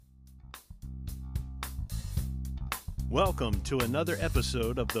Welcome to another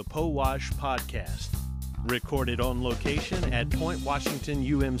episode of the POWASH Podcast, recorded on location at Point Washington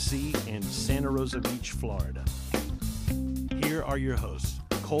UMC in Santa Rosa Beach, Florida. Here are your hosts,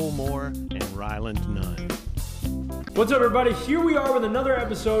 Cole Moore and Ryland Nunn. What's up, everybody? Here we are with another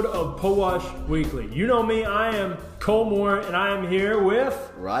episode of POWASH Weekly. You know me, I am Cole Moore, and I am here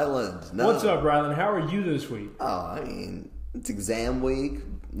with... Ryland Nunn. What's up, Ryland? How are you this week? It's exam week.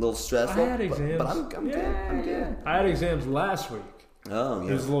 A little stressful. I had exams. But I'm good. I'm good. I had exams last week. Oh, yeah.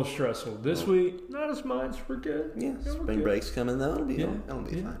 It was a little stressful. This week, not as much. We're good. Yeah, spring break's coming, though. It'll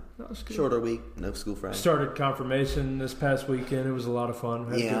be fine. Shorter week, no school Friday. Started confirmation this past weekend. It was a lot of fun.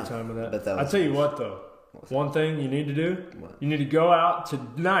 We had a good time with that. I tell you what, though. One thing you need to do, you need to go out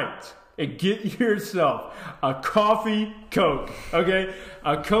tonight and get yourself a coffee Coke, okay?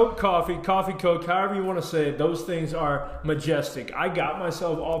 A Coke coffee Coke, however you want to say it. Those things are majestic. I got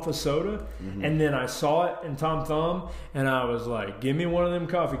myself off of soda, and then I saw it in Tom Thumb, and I was like, give me one of them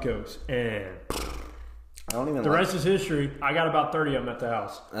coffee Cokes. And the rest is history. I got about 30 of them at the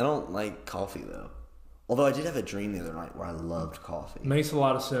house. I don't like coffee, though. Although I did have a dream the other night where I loved coffee. Makes a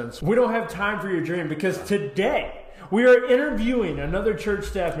lot of sense. We don't have time for your dream because today we are interviewing another church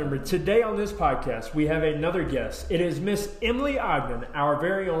staff member. Today on this podcast, we have another guest. It is Miss Emily Ogden, our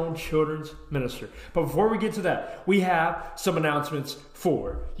very own children's minister. But before we get to that, we have some announcements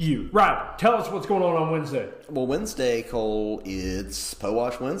for you. Ryder, tell us what's going on Wednesday. Well, Wednesday, Cole, it's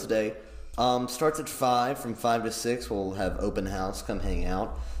POWASH Wednesday. Starts at 5. From 5 to 6, we'll have open house. Come hang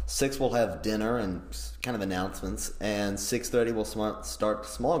out. 6, we'll have dinner and kind of announcements. And 6:30, we'll start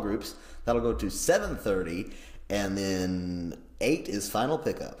small groups. That'll go to 7:30. And then 8 is final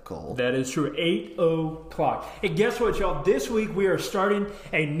pickup, Cole. That is true. 8 o'clock. And guess what, y'all? This week we are starting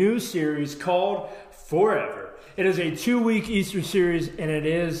a new series called Forever. It is a 2-week Easter series, and it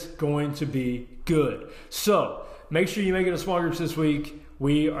is going to be good. So make sure you make it a small groups this week.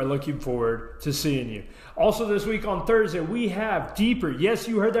 We are looking forward to seeing you. Also this week on Thursday, we have Deeper. Yes,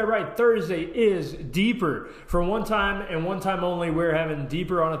 you heard that right. Thursday is Deeper. For one time and one time only, we're having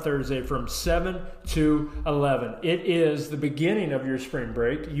Deeper on a Thursday from 7 to 11. It is the beginning of your spring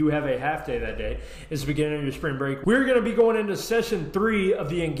break. You have a half day that day. It's the beginning of your spring break. We're going to be going into session 3 of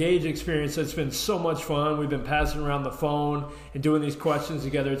the Engage experience. It's been so much fun. We've been passing around the phone and doing these questions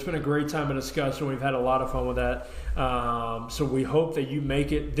together. It's been a great time of discussion. We've had a lot of fun with that. So we hope that you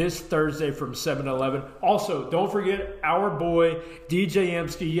make it this Thursday from 7 to 11. Also, don't forget our boy, DJ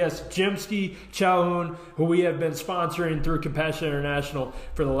Jemski. Yes, Jemski Calhoun, who we have been sponsoring through Compassion International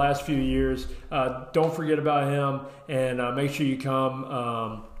for the last few years. Don't forget about him, and make sure you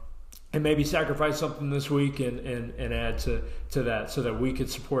come and maybe sacrifice something this week and add to that so that we could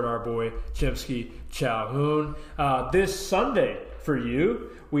support our boy, Jemski Calhoun. This Sunday for you,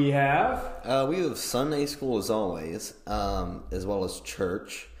 we have Sunday school as always, as well as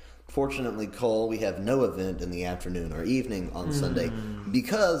church. Fortunately, Cole, we have no event in the afternoon or evening on Sunday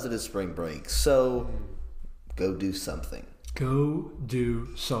because it is spring break. So go do something. Go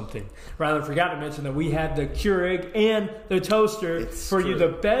do something. Rather, forgot to mention that we have the Keurig and the toaster for you, the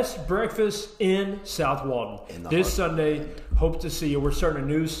best breakfast in South Walton. This Sunday, hope to see you. We're starting a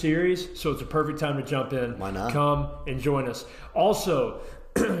new series, so it's a perfect time to jump in. Why not? Come and join us. Also,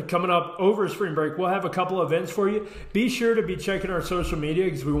 coming up over spring break, we'll have a couple events for you. Be sure to be checking our social media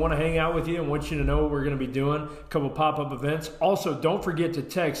because we want to hang out with you and want you to know what we're going to be doing. A couple pop-up events. Also, don't forget to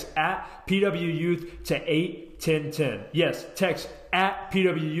text at PW Youth to 81010. Yes, text at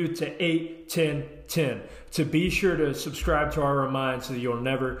PW Youth to 81010 to be sure to subscribe to our remind so that you'll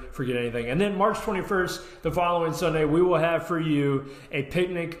never forget anything. And then March 21st, the following Sunday, we will have for you a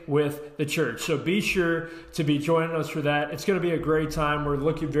picnic with the church. So be sure to be joining us for that. It's going to be a great time. We're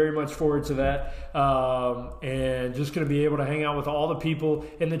looking very much forward to that. And just going to be able to hang out with all the people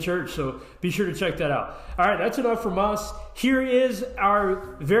in the church. So be sure to check that out. All right, that's enough from us. Here is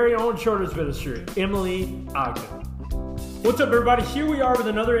our very own children's minister, Emily Ogden. What's up, everybody? Here we are with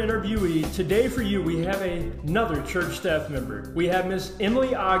another interviewee. Today for you, we have another church staff member. We have Miss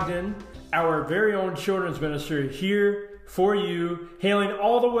Emily Ogden, our very own children's minister, here for you, hailing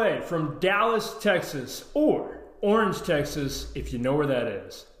all the way from Dallas, Texas, or Orange, Texas, if you know where that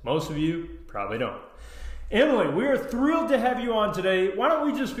is. Most of you probably don't. Emily, we are thrilled to have you on today. Why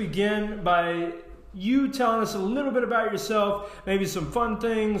don't we just begin by you telling us a little bit about yourself, maybe some fun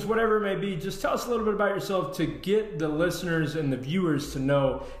things, whatever it may be. Just tell us a little bit about yourself to get the listeners and the viewers to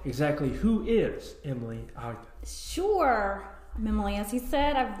know exactly who is Emily Ogden. Sure. I'm Emily, as he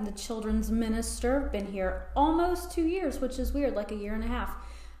said. I'm the children's minister. Been here almost 2 years, which is weird, like a year and a half.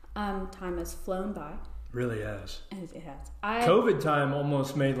 Time has flown by. Really has. It has. COVID time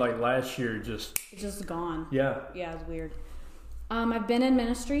almost made like last year just gone. Yeah. Yeah, it's weird. I've been in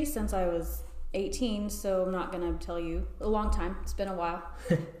ministry since I was 18, so I'm not going to tell you a long time. It's been a while.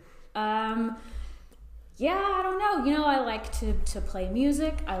 Yeah, I don't know. You know, I like to play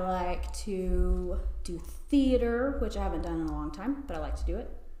music. I like to do theater, which I haven't done in a long time, but I like to do it.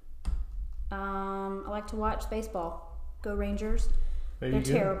 I like to watch baseball. Go Rangers. They're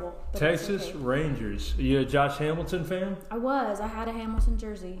terrible. Texas okay. Rangers. Are you a Josh Hamilton fan? I was. I had a Hamilton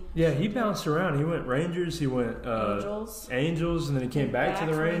jersey. Yeah, he bounced around. He went Rangers. He went Angels, and then he came back to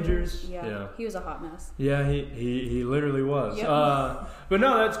the Rangers. Yeah, he was a hot mess. Yeah, he literally was. Yep. But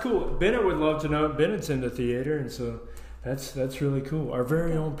no, that's cool. Bennett would love to know. Bennett's into theater, and so that's really cool. Our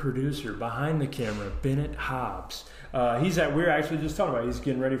very own producer behind the camera, Bennett Hobbs. We're actually just talking about, he's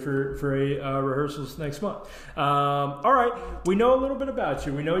getting ready for rehearsals next month. All right. We know a little bit about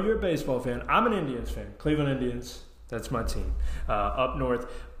you. We know you're a baseball fan. I'm an Indians fan. Cleveland Indians. That's my team, up north.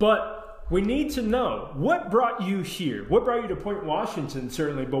 But we need to know, what brought you here? What brought you to Point Washington,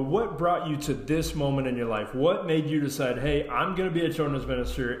 certainly, but what brought you to this moment in your life? What made you decide, hey, I'm going to be a children's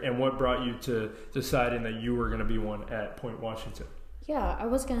minister, and what brought you to deciding that you were going to be one at Point Washington? Yeah, I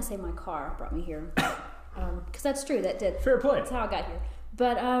was going to say my car brought me here. Because that's true, that did. Fair play. That's how I got here.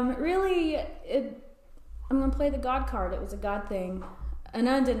 But really, I'm going to play the God card. It was a God thing, an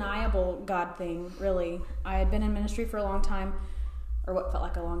undeniable God thing, really. I had been in ministry for a long time, or what felt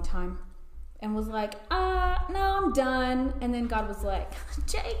like a long time, and was like, no, I'm done. And then God was like,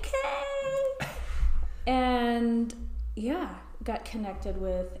 JK! And yeah, got connected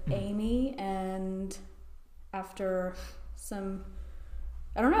with Amy, and after some...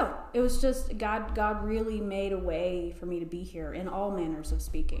 I don't know. It was just God really made a way for me to be here in all manners of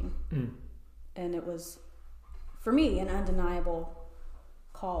speaking. And it was, for me, an undeniable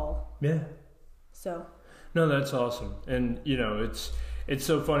call. Yeah. So. No, that's awesome. And, you know, it's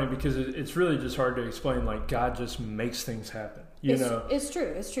so funny because it's really just hard to explain. Like, God just makes things happen. You know? It's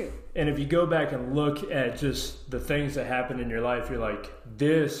true. It's true. And if you go back and look at just the things that happened in your life, you're like,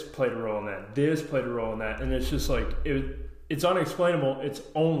 this played a role in that. This played a role in that. And it's just like, it's unexplainable. It's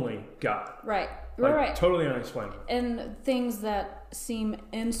only God. Right. Like, right. Totally unexplainable. And things that seem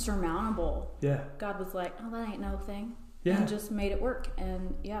insurmountable. Yeah. God was like, oh, that ain't no thing. Yeah. And just made it work.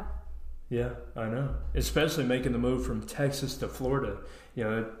 And yeah. Yeah, I know. Especially making the move from Texas to Florida. You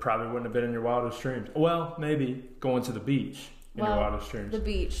know, it probably wouldn't have been in your wildest dreams. Well, maybe going to the beach in your wildest dreams. The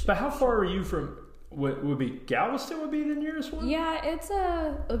beach. But how far are you from... Would be Galveston would be the nearest one? Yeah, it's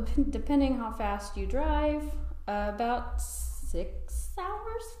depending how fast you drive... about 6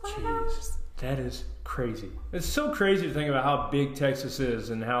 hours, 5 hours. That is crazy. It's so crazy to think about how big Texas is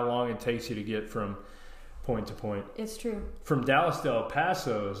and how long it takes you to get from point to point. It's true. From Dallas to El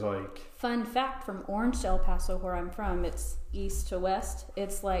Paso is like... Fun fact, from Orange to El Paso, where I'm from, it's east to west.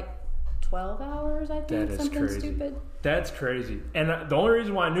 It's like 12 hours, I think. That is something crazy. Stupid. That's crazy. And the only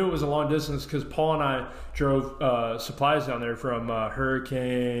reason why I knew it was a long distance is because Paul and I drove supplies down there from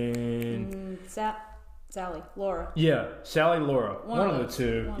Hurricane... Sally, Laura. Yeah, Sally, Laura. One of the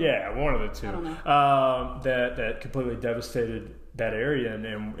two. One of the two. I don't know. That completely devastated that area,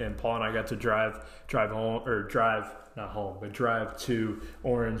 and Paul and I got to drive to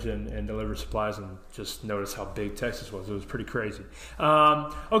Orange and deliver supplies and just notice how big Texas was. It was pretty crazy.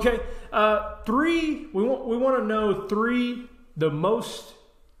 Okay, three. We want to know the most.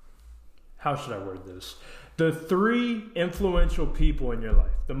 How should I word this? The 3 influential people in your life.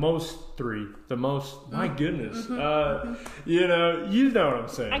 My goodness. You know what I'm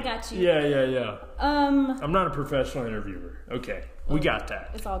saying. I got you. Yeah. I'm not a professional interviewer. Okay. We got that.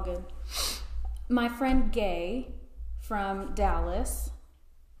 It's all good. My friend Gay from Dallas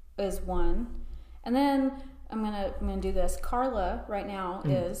is one. And then I'm gonna do this. Carla right now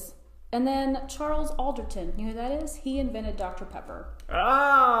is. And then Charles Alderton, you know who that is? He invented Dr. Pepper.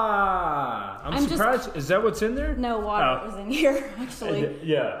 I'm surprised. Is that what's in there? No, water is in here, actually.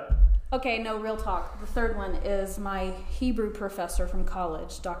 Yeah. Okay, no, real talk. The third one is my Hebrew professor from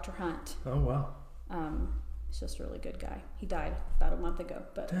college, Dr. Hunt. Oh, wow. He's just a really good guy. He died about a month ago,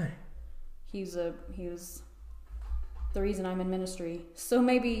 but dang. He was the reason I'm in ministry. So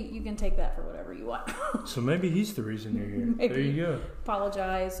maybe you can take that for whatever you want. So maybe he's the reason you're here. Maybe. There you go.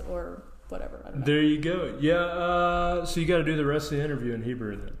 Apologize or whatever. I don't know. There you go. Yeah. So you got to do the rest of the interview in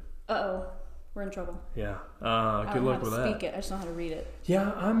Hebrew then. Uh-oh. We're in trouble. Yeah. I Good don't know luck how with to that. speak it. I just know how to read it.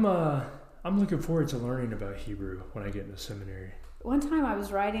 Yeah, I'm looking forward to learning about Hebrew when I get into seminary. One time I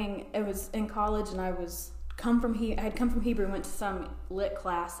was writing. It was in college, and I had come from Hebrew, went to some lit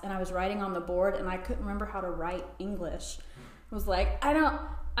class, and I was writing on the board, and I couldn't remember how to write English. I was like, I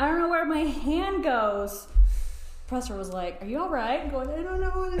I don't know where my hand goes. Professor was like, are you all right? I'm going, I don't know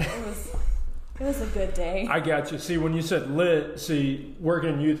what it is. It was a good day. I got you. See, when you said lit,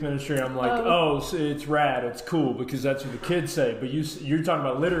 working in youth ministry, I'm like, see, it's rad, it's cool, because that's what the kids say. But you're talking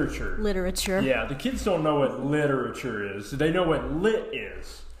about literature. Literature. Yeah, the kids don't know what literature is. They know what lit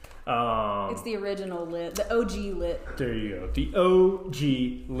is. It's the original lit, the OG lit. There you go, the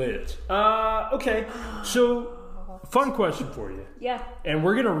OG lit. Okay, so fun question for you. Yeah. And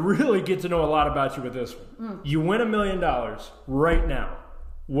we're gonna really get to know a lot about you with this one. You win $1 million right now.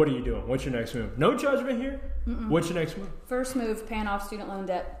 What are you doing? What's your next move? No judgment here. What's your next move? First move, paying off student loan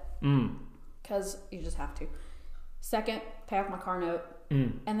debt. Because you just have to. Second, pay off my car note.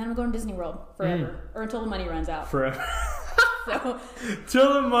 And then I'm going to Disney World forever. Or until the money runs out. Forever. So.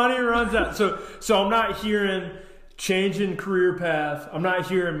 Till the money runs out. So I'm not hearing changing career path. I'm not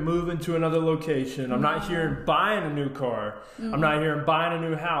hearing moving to another location. I'm not hearing buying a new car. I'm not hearing buying a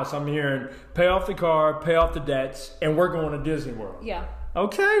new house. I'm hearing pay off the car, pay off the debts, and we're going to Disney World. Yeah.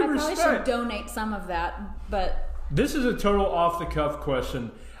 Okay, I respect. probably should donate some of that, but... This is a total off-the-cuff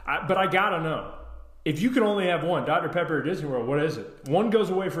question, but I gotta know. If you could only have one, Dr. Pepper or Disney World, what is it? One goes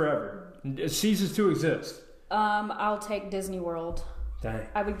away forever. It ceases to exist. I'll take Disney World. Dang.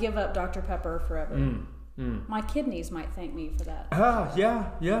 I would give up Dr. Pepper forever. My kidneys might thank me for that.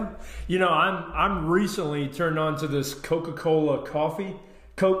 Yeah. You know, I'm recently turned on to this Coca-Cola coffee.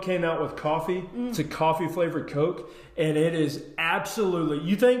 Coke came out with coffee. It's a coffee-flavored Coke, and it is absolutely...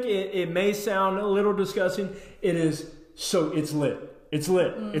 You think it may sound a little disgusting. It is so... It's lit. It's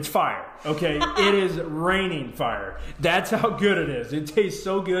lit. It's fire. Okay? It is raining fire. That's how good it is. It tastes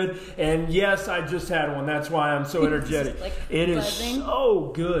so good. And yes, I just had one. That's why I'm so energetic. Like it is buzzing.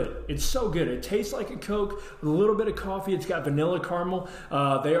 so good. It's so good. It tastes like a Coke with a little bit of coffee. It's got vanilla caramel.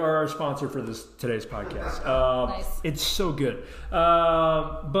 They are our sponsor for today's podcast. Nice. It's so good.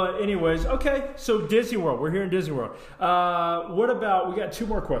 But anyways, okay. So Disney World. We're here in Disney World. What about... We got two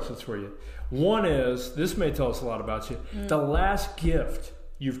more questions for you. One is, this may tell us a lot about you, the last gift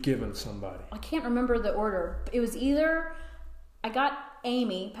you've given somebody. I can't remember the order. It was either I got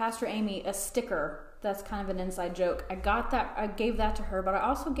Pastor Amy, a sticker. That's kind of an inside joke. I gave that to her, but I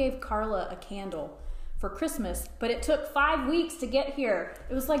also gave Carla a candle for Christmas. But it took 5 weeks to get here.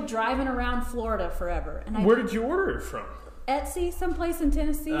 It was like driving around Florida forever. And Where did you order it from? Etsy, someplace in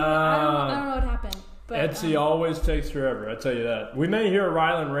Tennessee. I don't know what happened. But, Etsy always takes forever, I tell you that. We may hear a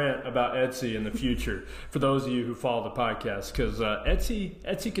Ryland rant about Etsy in the future for those of you who follow the podcast, because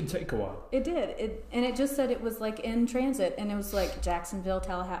Etsy can take a while. It did. And it just said it was like in transit, and it was like Jacksonville,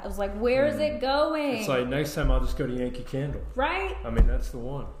 Tallahassee. I was like, where is it going? It's like, next time I'll just go to Yankee Candle. Right? I mean, that's the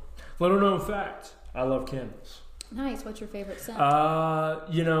one. Little known fact, I love candles. Nice. What's your favorite scent?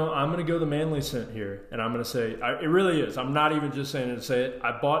 You know, I'm going to go the manly scent here, and I'm going to say, it really is. I'm not even just saying it to say it.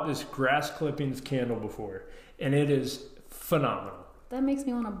 I bought this grass clippings candle before, and it is phenomenal. That makes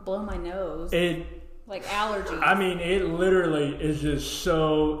me want to blow my nose. Like allergies. I mean, it literally is just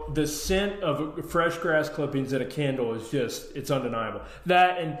so... The scent of fresh grass clippings in a candle is just... It's undeniable.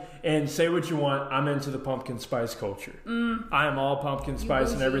 That and say what you want, I'm into the pumpkin spice culture. I am all pumpkin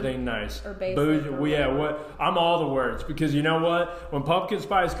spice and everything nice. Or basic. I'm all the words. Because you know what? When pumpkin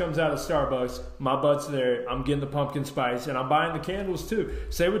spice comes out of Starbucks, my butt's there. I'm getting the pumpkin spice. And I'm buying the candles too.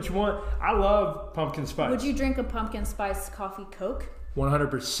 Say what you want. I love pumpkin spice. Would you drink a pumpkin spice coffee Coke?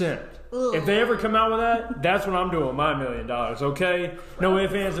 100%. If they ever come out with that, that's what I'm doing with my $1 million, okay? No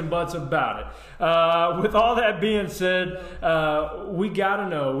ifs, ands, and buts about it. With all that being said, we got to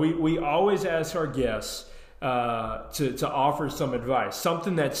know, we always ask our guests to offer some advice,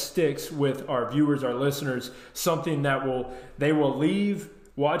 something that sticks with our viewers, our listeners, something that they will leave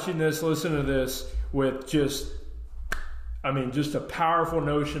watching this, listen to this with just a powerful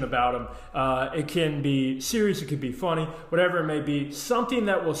notion about them. It can be serious, it can be funny, whatever it may be. Something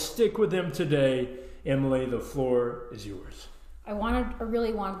that will stick with them today. Emily, the floor is yours. I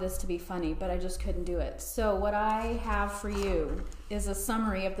really wanted this to be funny, but I just couldn't do it. So what I have for you is a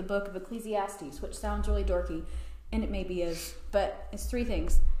summary of the book of Ecclesiastes, which sounds really dorky, and it maybe is, but it's 3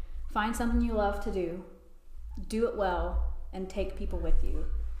 things. Find something you love to do it well, and take people with you.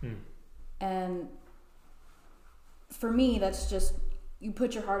 And for me, that's just, you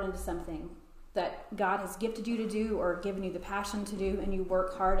put your heart into something that God has gifted you to do or given you the passion to do, and you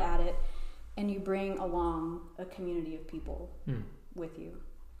work hard at it, and you bring along a community of people with you.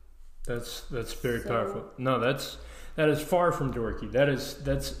 That's very powerful. No, that is far from dorky.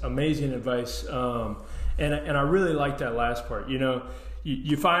 That's amazing advice. And I really like that last part. You know,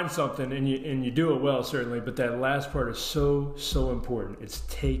 you find something and you do it well, certainly, but that last part is so important. It's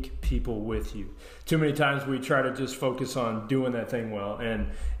take people with you. Too many times we try to just focus on doing that thing well and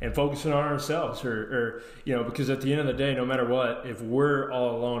focusing on ourselves or because at the end of the day, no matter what, if we're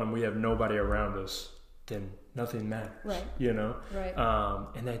all alone and we have nobody around us, then nothing matters. Right. Right.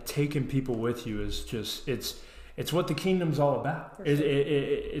 And that taking people with you is just it's what the kingdom's all about. Sure.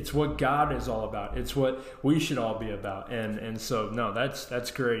 It's what God is all about. It's what we should all be about. And so no,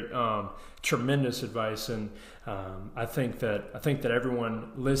 that's great. Tremendous advice. And I think that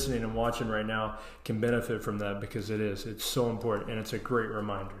everyone listening and watching right now can benefit from that because it's so important and it's a great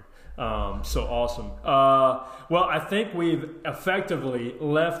reminder. So awesome. Well, I think we've effectively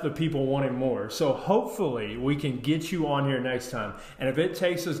left the people wanting more. So hopefully we can get you on here next time. And if it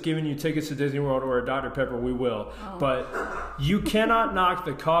takes us giving you tickets to Disney World or a Dr. Pepper, we will. Oh. But you cannot knock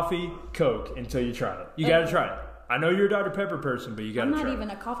the coffee Coke until you try it. You got to try it. I know you're a Dr. Pepper person, but you got to try it. I'm not even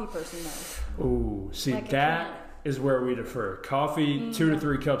a coffee person, though. Ooh, see, that is where we defer. Coffee, 2 to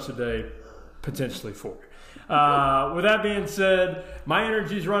 3 cups a day, potentially 4. With that being said, my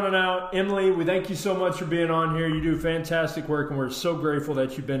energy's running out. Emily, we thank you so much for being on here. You do fantastic work, and we're so grateful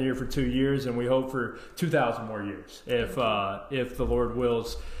that you've been here for 2 years, and we hope for 2,000 more years, if the Lord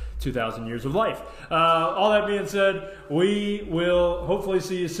wills, 2,000 years of life. All that being said, we will hopefully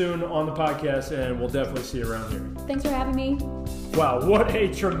see you soon on the podcast, and we'll definitely see you around here. Thanks for having me. Wow, what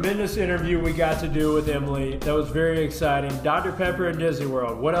a tremendous interview we got to do with Emily. That was very exciting. Dr. Pepper at Disney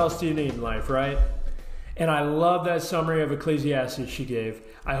World. What else do you need in life, right? And I love that summary of Ecclesiastes she gave.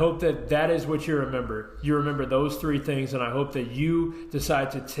 I hope that is what you remember. You remember those 3 things, and I hope that you decide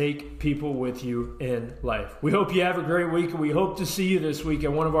to take people with you in life. We hope you have a great week, and we hope to see you this week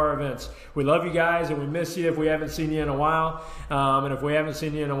at one of our events. We love you guys, and we miss you if we haven't seen you in a while. And if we haven't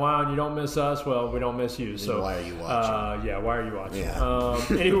seen you in a while and you don't miss us, well, we don't miss you. So why are you watching? Why are you watching? Yeah.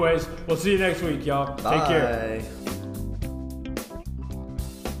 Anyways, we'll see you next week, y'all. Bye. Take care.